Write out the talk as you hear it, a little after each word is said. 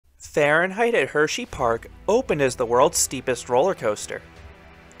Fahrenheit at Hersheypark opened as the world's steepest roller coaster.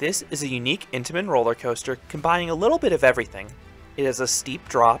 This is a unique Intamin roller coaster combining a little bit of everything. It has a steep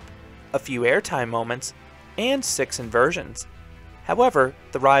drop, a few airtime moments, and 6 inversions. However,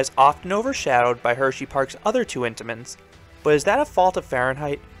 the ride is often overshadowed by Hersheypark's other 2 Intamins, but is that a fault of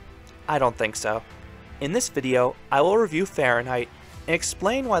Fahrenheit? I don't think so. In this video, I will review Fahrenheit and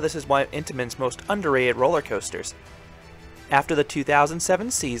explain why this is one of Intamin's most underrated roller coasters. After the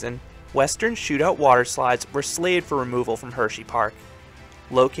 2007 season, Western shootout water slides were slated for removal from Hersheypark.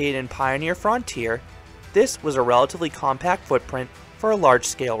 Located in Pioneer Frontier, this was a relatively compact footprint for a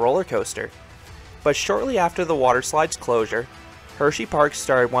large-scale roller coaster. But shortly after the water slide's closure, Hersheypark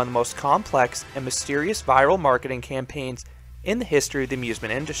started one of the most complex and mysterious viral marketing campaigns in the history of the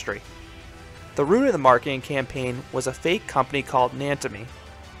amusement industry. The root of the marketing campaign was a fake company called Intamin,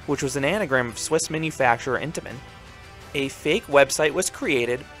 which was an anagram of Swiss manufacturer Intamin. A fake website was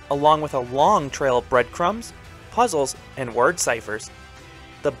created, along with a long trail of breadcrumbs, puzzles, and word ciphers.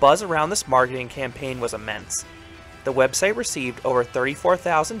 The buzz around this marketing campaign was immense. The website received over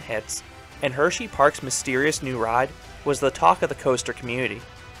 34,000 hits, and Hersheypark's mysterious new ride was the talk of the coaster community.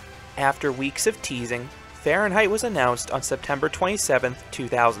 After weeks of teasing, Fahrenheit was announced on September 27,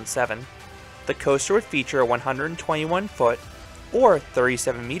 2007. The coaster would feature a 121-foot, or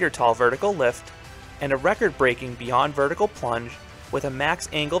 37-meter tall vertical lift, and a record-breaking beyond vertical plunge with a max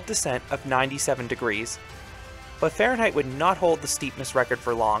angle of descent of 97 degrees. But Fahrenheit would not hold the steepness record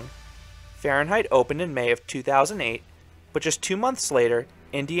for long. Fahrenheit opened in May of 2008, but just 2 months later,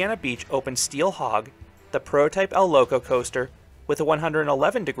 Indiana Beach opened Steel Hog, the prototype El Loco coaster, with a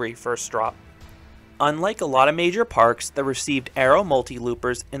 111-degree first drop. Unlike a lot of major parks that received Aero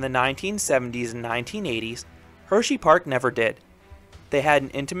multi-loopers in the 1970s and 1980s, Hersheypark never did. They had an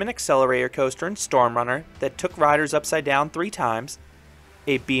Intamin accelerator coaster in Storm Runner that took riders upside down 3 times,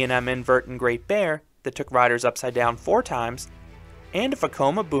 a B&M invert in Great Bear that took riders upside down 4 times, and a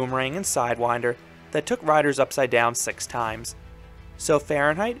Vekoma boomerang and Sidewinder that took riders upside down 6 times. So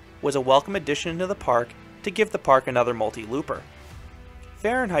Fahrenheit was a welcome addition to the park to give the park another multi-looper.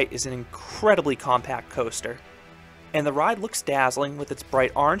 Fahrenheit is an incredibly compact coaster, and the ride looks dazzling with its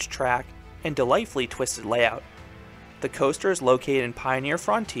bright orange track and delightfully twisted layout. The coaster is located in Pioneer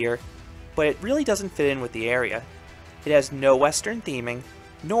Frontier, but it really doesn't fit in with the area. It has no Western theming,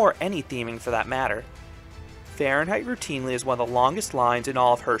 nor any theming for that matter. Fahrenheit routinely is one of the longest lines in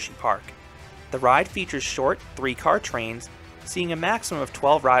all of Hersheypark. The ride features short 3-car trains, seeing a maximum of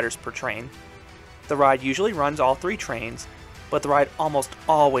 12 riders per train. The ride usually runs all 3 trains, but the ride almost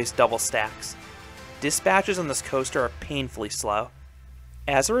always double stacks. Dispatches on this coaster are painfully slow.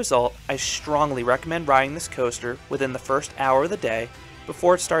 As a result, I strongly recommend riding this coaster within the first hour of the day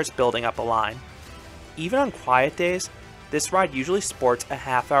before it starts building up a line. Even on quiet days, this ride usually sports a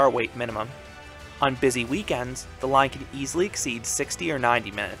half-hour wait minimum. On busy weekends, the line can easily exceed 60 or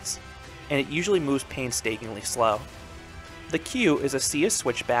 90 minutes, and it usually moves painstakingly slow. The queue is a sea of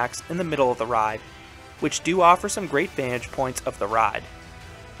switchbacks in the middle of the ride, which do offer some great vantage points of the ride.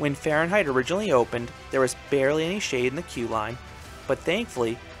 When Fahrenheit originally opened, there was barely any shade in the queue line, but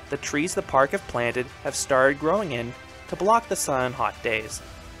thankfully, the trees the park have planted have started growing in to block the sun on hot days.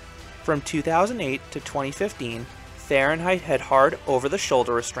 From 2008 to 2015, Fahrenheit had hard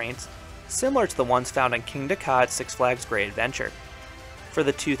over-the-shoulder restraints, similar to the ones found on King Dakar at Six Flags Great Adventure. For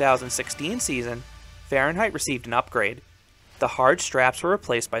the 2016 season, Fahrenheit received an upgrade. The hard straps were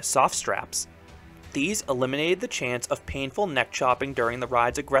replaced by soft straps. These eliminated the chance of painful neck chopping during the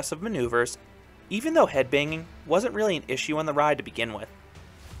ride's aggressive maneuvers, even though headbanging wasn't really an issue on the ride to begin with.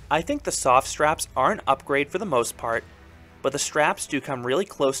 I think the soft straps are an upgrade for the most part, but the straps do come really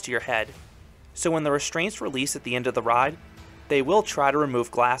close to your head, so when the restraints release at the end of the ride, they will try to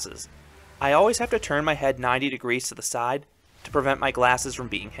remove glasses. I always have to turn my head 90 degrees to the side to prevent my glasses from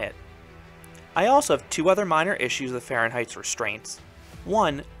being hit. I also have 2 other minor issues with Fahrenheit's restraints.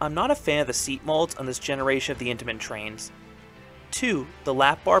 1, I'm not a fan of the seat molds on this generation of the Intamin trains. 2, the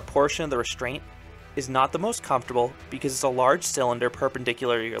lap bar portion of the restraint is not the most comfortable because it's a large cylinder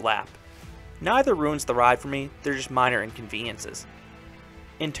perpendicular to your lap. Neither ruins the ride for me, they're just minor inconveniences.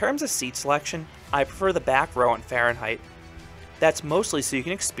 In terms of seat selection, I prefer the back row in Fahrenheit. That's mostly so you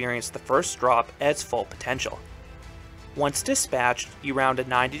can experience the first drop at its full potential. Once dispatched, you round a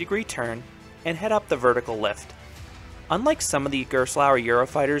 90-degree turn and head up the vertical lift. Unlike some of the Gerstlauer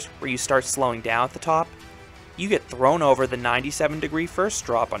Eurofighters where you start slowing down at the top, you get thrown over the 97-degree first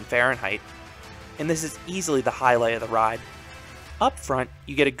drop on Fahrenheit, and this is easily the highlight of the ride. Up front,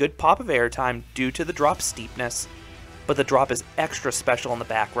 you get a good pop of airtime due to the drop's steepness, but the drop is extra special in the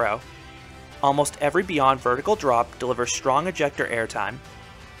back row. Almost every beyond vertical drop delivers strong ejector airtime.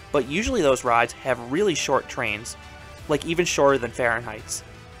 but usually those rides have really short trains, like even shorter than Fahrenheit's.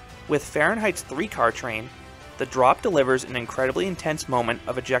 With Fahrenheit's 3-car train, the drop delivers an incredibly intense moment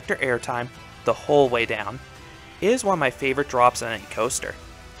of ejector airtime the whole way down. It is one of my favorite drops on any coaster.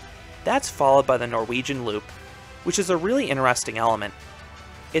 That's followed by the Norwegian loop, which is a really interesting element.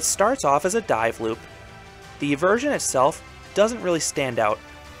 It starts off as a dive loop. The inversion itself doesn't really stand out,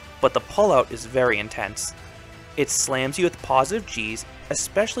 but the pullout is very intense. It slams you with positive G's,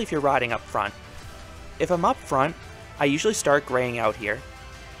 especially if you're riding up front. If I'm up front, I usually start graying out here.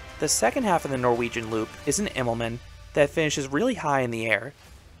 The second half of the Norwegian loop is an Immelman that finishes really high in the air.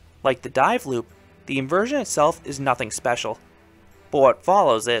 Like the dive loop, the inversion itself is nothing special, but what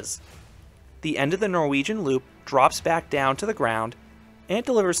follows is. The end of the Norwegian loop drops back down to the ground, and it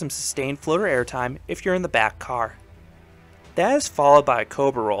delivers some sustained floater airtime if you're in the back car. That is followed by a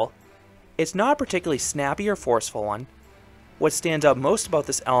cobra roll. It's not a particularly snappy or forceful one. What stands out most about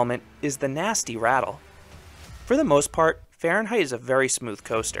this element is the nasty rattle. For the most part, Fahrenheit is a very smooth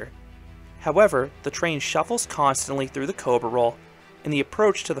coaster. However, the train shuffles constantly through the cobra roll in the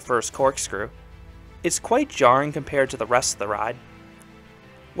approach to the first corkscrew. It's quite jarring compared to the rest of the ride.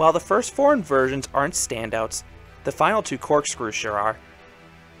 While the first 4 inversions aren't standouts, the final 2 corkscrews sure are.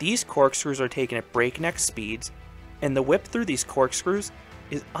 These corkscrews are taken at breakneck speeds, and the whip through these corkscrews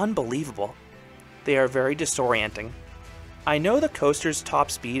is unbelievable. They are very disorienting. I know the coaster's top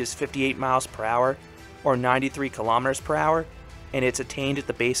speed is 58 miles per hour, or 93 kilometers per hour, and it's attained at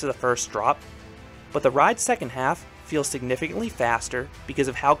the base of the first drop, but the ride's second half feels significantly faster because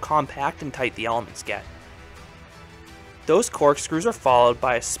of how compact and tight the elements get. Those corkscrews are followed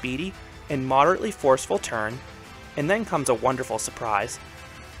by a speedy and moderately forceful turn, and then comes a wonderful surprise.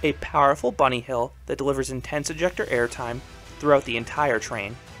 A powerful bunny hill that delivers intense ejector airtime throughout the entire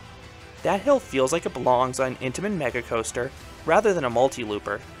train. That hill feels like it belongs on an Intamin mega coaster rather than a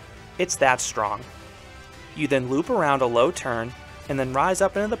multi-looper. It's that strong. You then loop around a low turn and then rise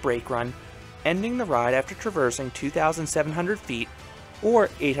up into the brake run, ending the ride after traversing 2,700 feet or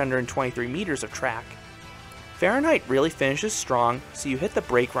 823 meters of track. Fahrenheit really finishes strong, so you hit the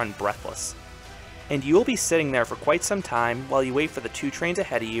brake run breathless. And you will be sitting there for quite some time while you wait for the 2 trains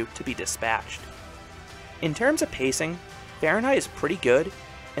ahead of you to be dispatched. In terms of pacing, Fahrenheit is pretty good,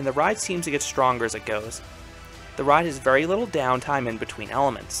 and the ride seems to get stronger as it goes. The ride has very little downtime in between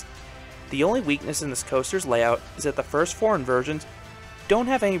elements. The only weakness in this coaster's layout is that the first 4 inversions don't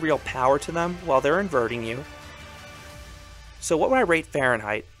have any real power to them while they're inverting you. So what would I rate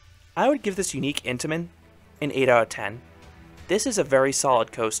Fahrenheit? I would give this unique Intamin an 8 out of 10. This is a very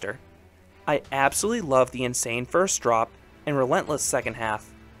solid coaster. I absolutely love the insane first drop and relentless second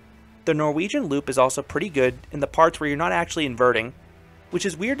half. The Norwegian loop is also pretty good in the parts where you're not actually inverting, which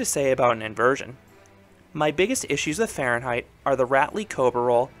is weird to say about an inversion. My biggest issues with Fahrenheit are the rattly cobra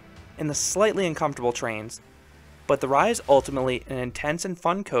roll and the slightly uncomfortable trains, but the ride is ultimately an intense and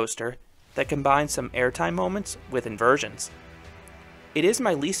fun coaster that combines some airtime moments with inversions. It is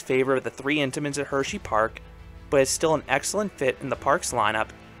my least favorite of the 3 Intamins at Hersheypark, but it's still an excellent fit in the park's lineup,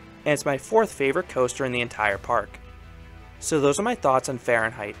 and it's my 4th favorite coaster in the entire park. So those are my thoughts on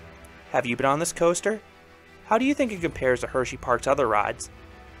Fahrenheit. Have you been on this coaster? How do you think it compares to Hersheypark's other rides?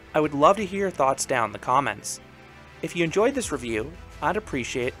 I would love to hear your thoughts down in the comments. If you enjoyed this review, I'd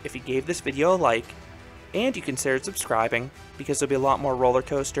appreciate if you gave this video a like, and you considered subscribing, because there'll be a lot more roller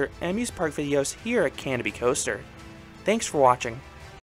coaster and amusement park videos here at Canopy Coaster. Thanks for watching.